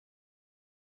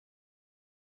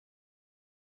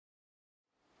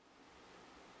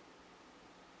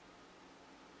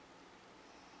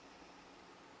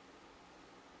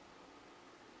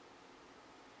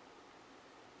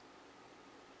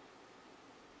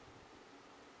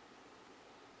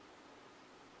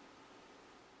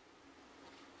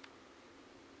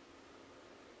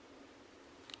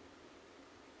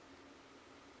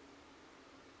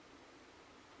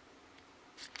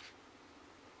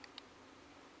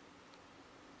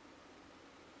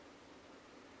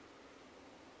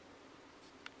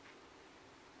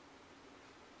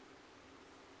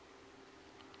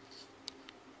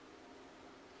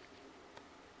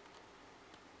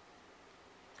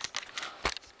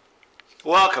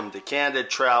Welcome to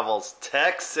Candid Travels,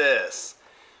 Texas.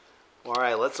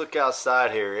 Alright, let's look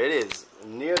outside here. It is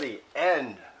near the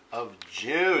end of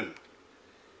June.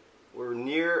 We're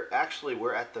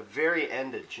at the very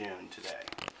end of June today.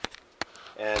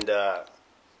 And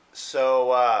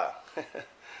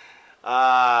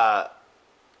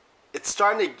it's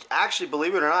starting to actually,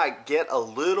 believe it or not, get a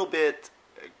little bit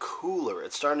cooler.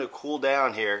 It's starting to cool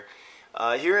down here.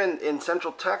 Here in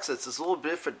central Texas, it's a little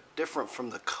bit different from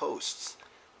the coasts,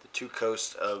 the two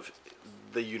coasts of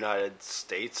the United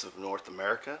States of North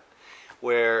America,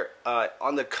 where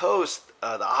on the coast,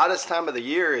 the hottest time of the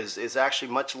year is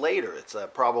actually much later. It's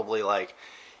probably like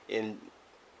in,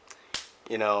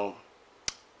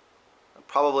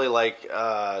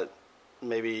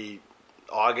 maybe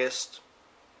August,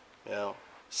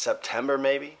 September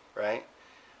maybe, right?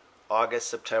 August,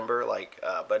 September,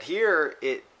 but here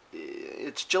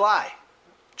it's July,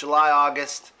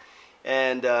 August,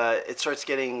 and it starts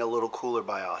getting a little cooler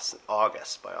by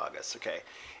August, okay.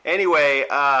 Anyway,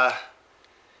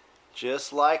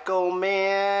 just like old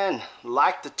man,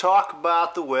 like to talk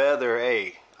about the weather.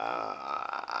 Hey,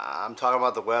 I'm talking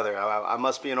about the weather. I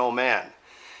must be an old man.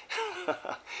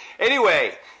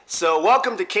 Anyway, so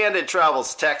welcome to Candid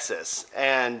Travels, Texas,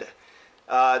 and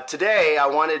today I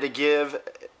wanted to give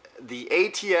the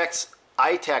ATX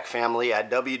iTech family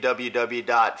at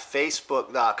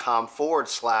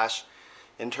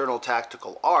www.facebook.com/internal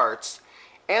tactical arts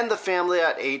and the family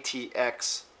at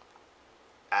ATX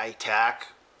iTech,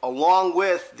 along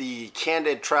with the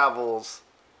Candid Travels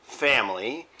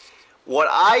family, what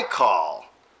I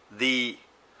call the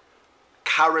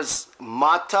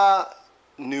Charismata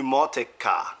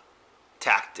Pneumatica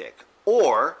tactic,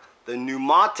 or the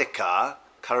Pneumatica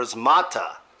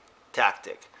Charismata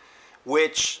tactic,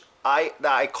 which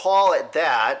I call it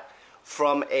that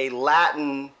from a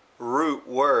Latin root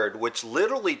word, which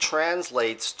literally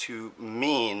translates to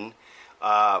mean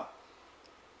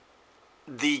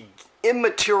the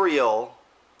immaterial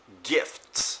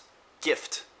gift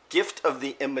of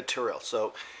the immaterial.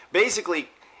 So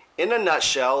basically, in a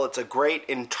nutshell, it's a great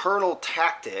internal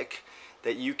tactic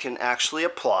that you can actually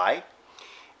apply.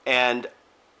 And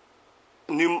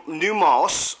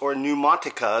pneumos or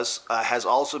pneumaticas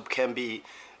can be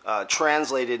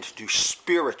translated to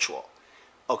spiritual.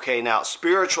 Okay, now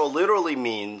spiritual literally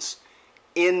means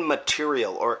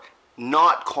immaterial or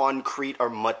not concrete or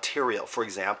material. For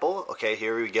example, okay,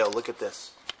 here we go. Look at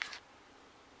this.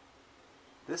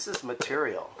 This is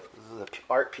material. This is an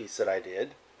art piece that I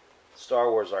did. Star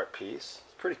Wars art piece.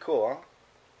 It's pretty cool,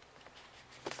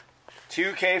 huh?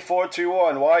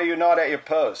 2K421, why are you not at your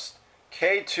post?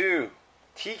 K2,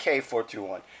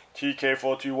 TK421,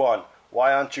 TK421,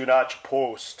 why aren't you at your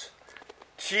post?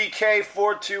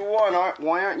 TK421,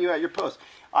 why aren't you at your post?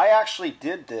 I actually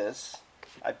did this.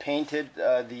 I painted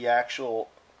the actual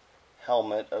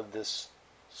helmet of this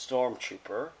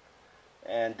stormtrooper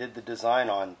and did the design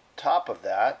on top of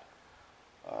that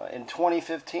in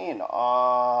 2015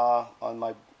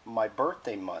 on my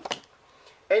birthday month.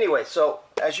 Anyway, so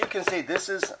as you can see, this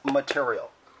is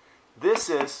material. This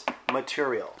is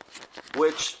material,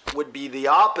 which would be the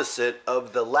opposite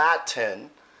of the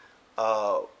Latin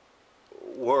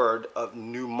word of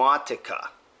pneumatica,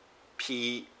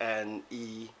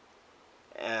 P-N-E-U-M-A-T-I.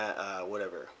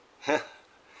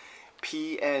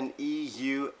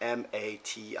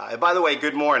 By the way,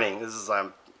 good morning.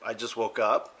 I just woke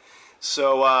up.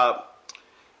 So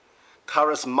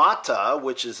charismata,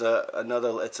 which is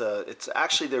it's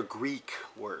actually they're Greek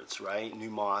words, right?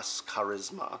 Pneumos,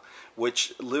 charisma,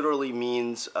 which literally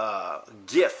means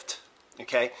gift.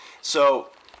 Okay,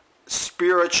 so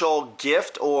spiritual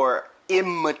gift or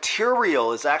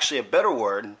immaterial is actually a better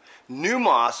word.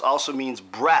 Pneumos also means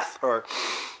breath, or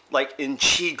like in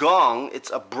Qigong, it's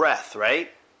a breath,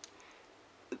 right?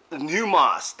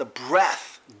 Pneumos, the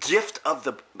breath, gift of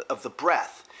the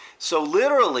breath. So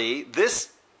literally,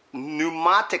 this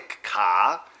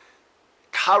Pneumatica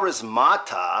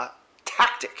Charismata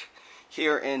tactic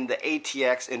here in the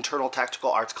ATX Internal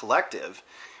Tactical Arts Collective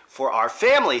for our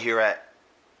family here at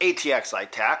ATX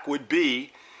iTech would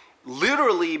be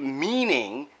literally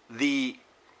meaning the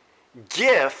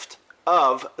gift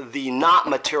of the not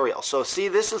material. So see,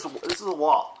 this is a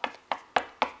wall.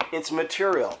 It's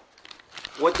material.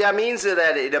 What that means is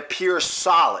that it appears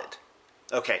solid.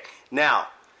 Okay, now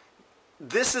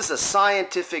this is a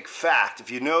scientific fact. If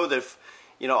you know that,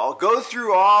 I'll go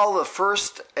through all the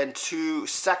first and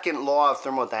second law of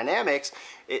thermodynamics.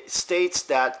 It states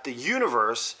that the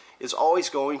universe is always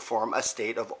going from a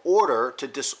state of order to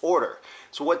disorder.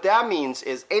 So what that means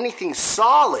is anything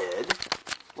solid,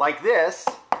 like this,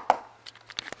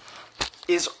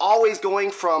 is always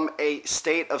going from a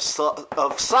state of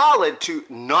solid to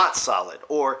not solid,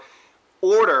 or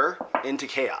order into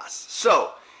chaos.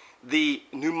 So the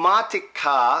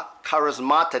Pneumatica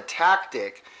Charismata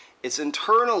tactic is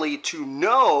internally to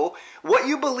know what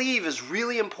you believe is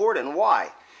really important.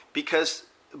 Why? Because,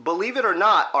 believe it or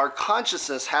not, our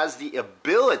consciousness has the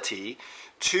ability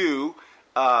to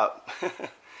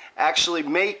actually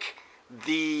make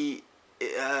the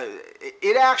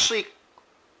it actually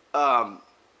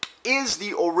is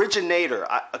the originator,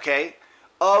 okay,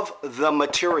 of the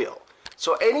material.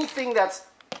 So anything that's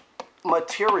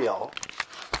material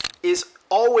is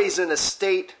always in a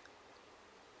state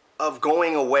of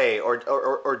going away,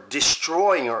 or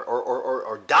destroying,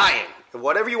 or dying,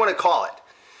 whatever you want to call it.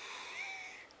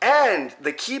 And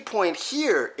the key point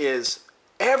here is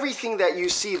everything that you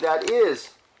see that is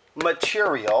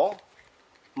material,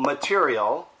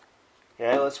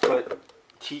 okay, let's put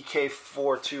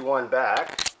TK421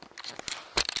 back,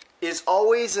 is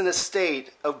always in a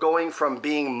state of going from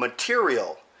being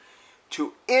material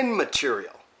to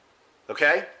immaterial.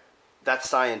 Okay? That's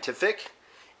scientific.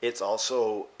 It's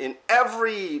also in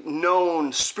every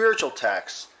known spiritual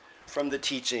text, from the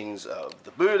teachings of the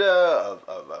Buddha,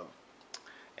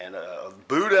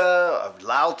 of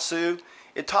Lao Tzu.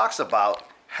 It talks about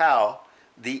how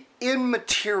the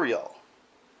immaterial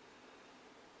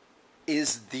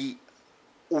is the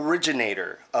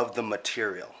originator of the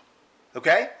material.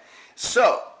 Okay?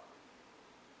 So,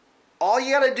 all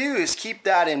you got to do is keep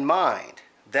that in mind,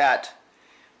 that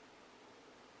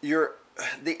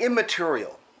the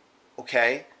immaterial,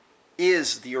 okay,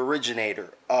 is the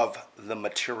originator of the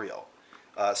material.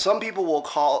 Some people will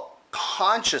call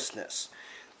consciousness,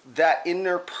 that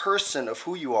inner person of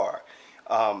who you are,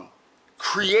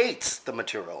 creates the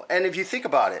material. And if you think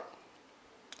about it,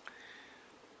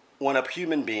 when a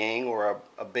human being or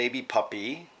a baby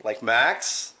puppy like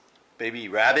Maxx, baby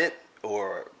rabbit,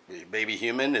 or baby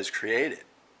human is created,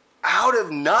 out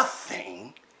of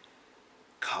nothing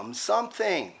comes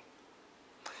something.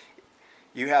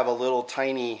 You have a little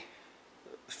tiny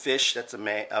fish that's a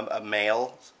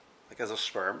male, like as a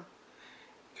sperm.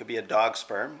 It could be a dog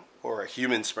sperm or a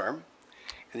human sperm.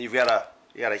 And you got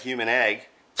a human egg.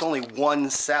 It's only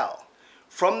one cell.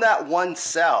 From that one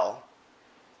cell,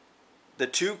 the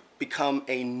two become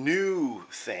a new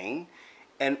thing,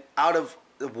 and out of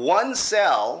one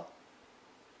cell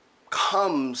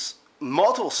comes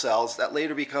multiple cells that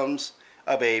later becomes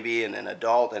a baby and an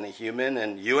adult and a human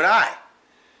and you and I,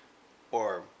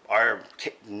 or our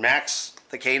Maxx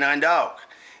the canine dog.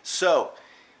 So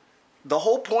the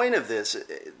whole point of this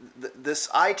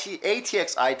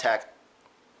ATX ITAC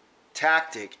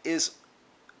tactic is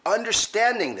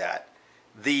understanding that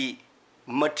the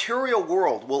material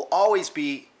world will always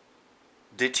be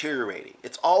deteriorating.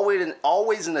 It's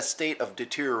always in a state of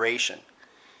deterioration.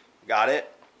 Got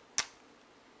it?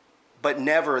 But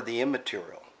never the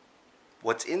immaterial.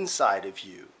 What's inside of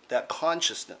you, that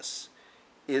consciousness,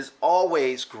 is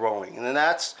always growing. And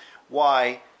that's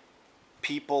why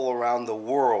people around the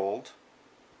world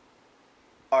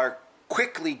are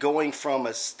quickly going from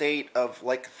a state of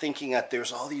like thinking that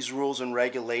there's all these rules and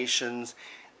regulations,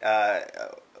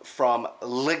 from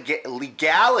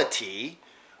legality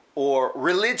or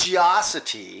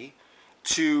religiosity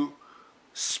to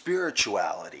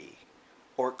spirituality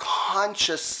or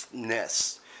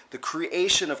consciousness, the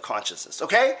creation of consciousness.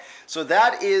 Okay? So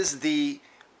that is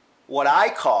what I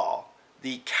call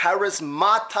the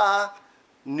charismata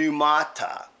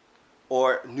pneumata,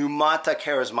 or Pneumatica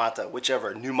Charismata,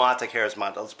 whichever, Pneumatica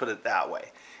Charismata, let's put it that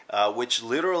way, which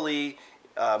literally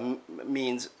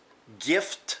means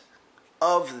gift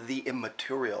of the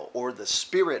immaterial, or the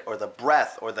spirit, or the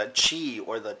breath, or the chi,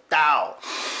 or the Tao,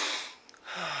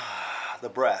 the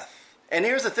breath. And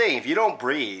here's the thing, if you don't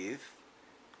breathe,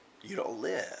 you don't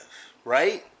live,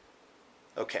 right?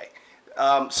 Okay,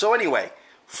 so anyway,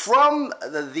 from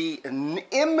the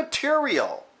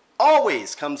immaterial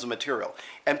always comes the material.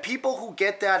 And people who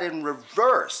get that in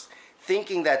reverse,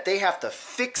 thinking that they have to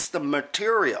fix the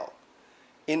material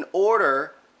in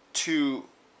order to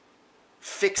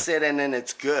fix it and then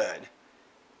it's good,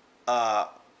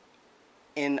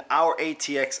 in our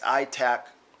ATX ITAC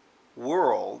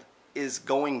world is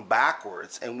going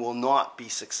backwards and will not be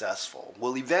successful,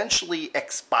 will eventually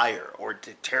expire or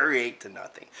deteriorate to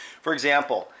nothing. For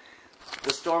example, the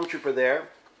stormtrooper there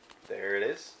it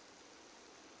is.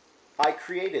 I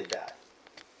created that,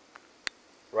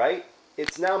 right?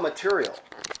 It's now material.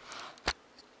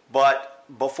 But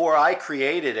before I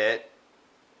created it,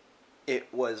 it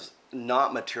was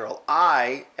not material.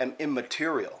 I am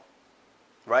immaterial,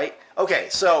 right? Okay,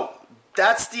 so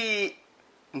that's the